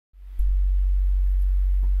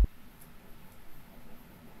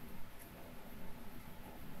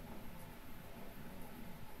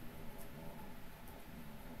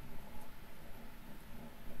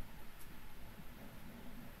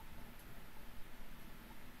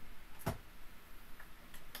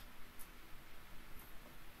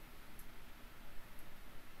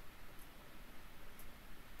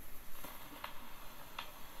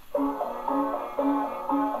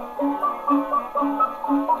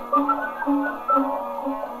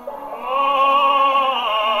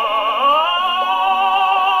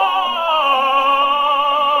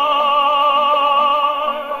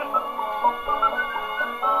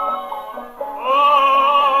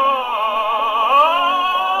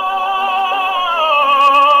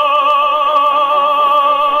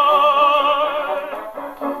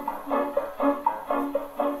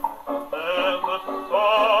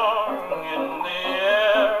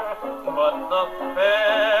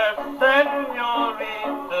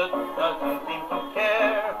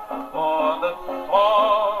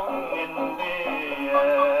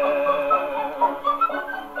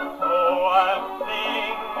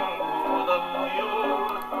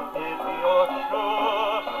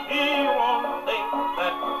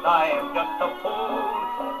I am just a fool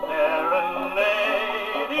serenading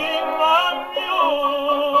on you.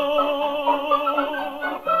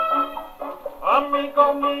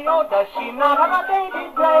 Amigo mio, does she not have a baby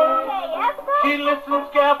play? Yes, sir. She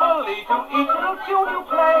listens carefully to each little tune you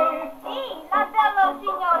play. Sí, la de los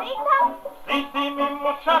señoritas. Si, mi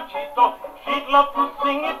muchachito, she'd love to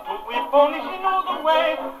sing it